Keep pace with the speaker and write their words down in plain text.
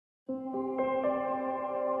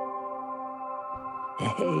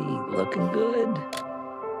Hey, looking good.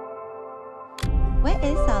 What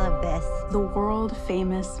is all of this? The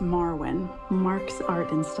world-famous Marwen, Mark's art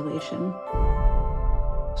installation.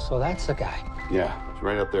 So that's the guy. Yeah, it's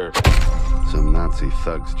right up there. Some Nazi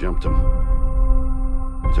thugs jumped him.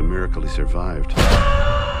 It's a miracle he survived.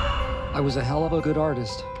 I was a hell of a good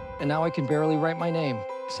artist, and now I can barely write my name.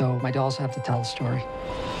 So my dolls have to tell a story.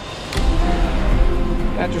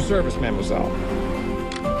 At your service, mademoiselle.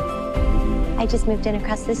 I just moved in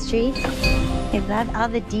across the street. I love all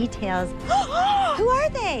the details. Who are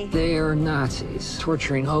they? They are Nazis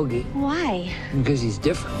torturing Hoagie Why? because he's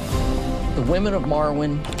different. The women of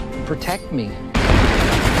Marwen protect me.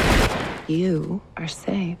 You are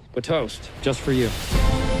safe. A toast, just for you.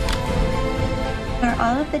 Are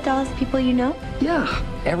all of the dolls people you know? Yeah,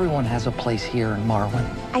 everyone has a place here in Marwen.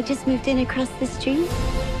 I just moved in across the street.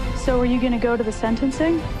 So are you gonna go to the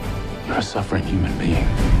sentencing? You're a suffering human being.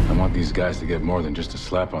 I want these guys to get more than just a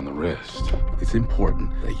slap on the wrist. It's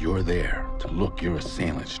important that you're there to look your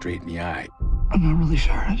assailant straight in the eye. I'm not really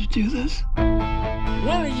sure how to do this. When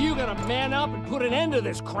are you gonna man up and put an end to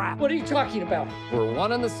this crap? What are you talking about? We're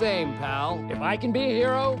one and the same, pal. If I can be a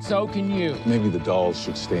hero, so can you. Maybe the dolls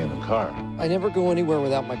should stay in the car. I never go anywhere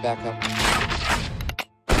without my backup.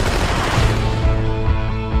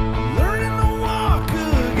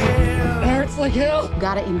 It hurts like hell.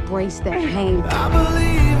 Gotta embrace that pain. I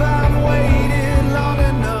believe I've waited long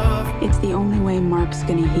enough. It's the only way Mark's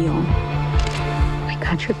gonna heal. I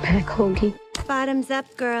got your back, Hoagie. Bottoms up,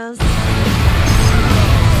 girls.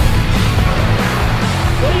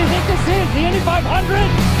 What do you think this is? The Indy 500?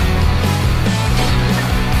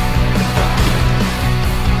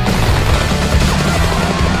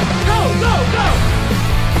 Go, go, go!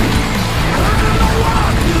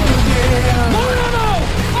 More ammo!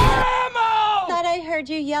 More ammo! Thought I heard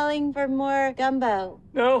you yelling for more gumbo.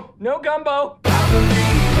 No, no gumbo.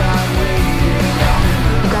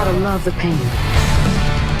 You gotta love the pain.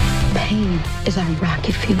 Pain is our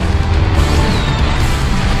rocket fuel.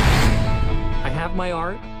 I have my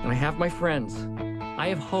art, and I have my friends. I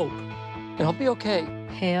have hope. And I'll be okay.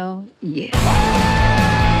 Hell yeah.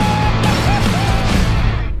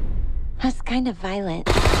 That's kind of violent.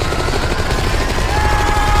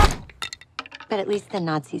 But at least the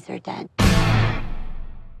Nazis are dead.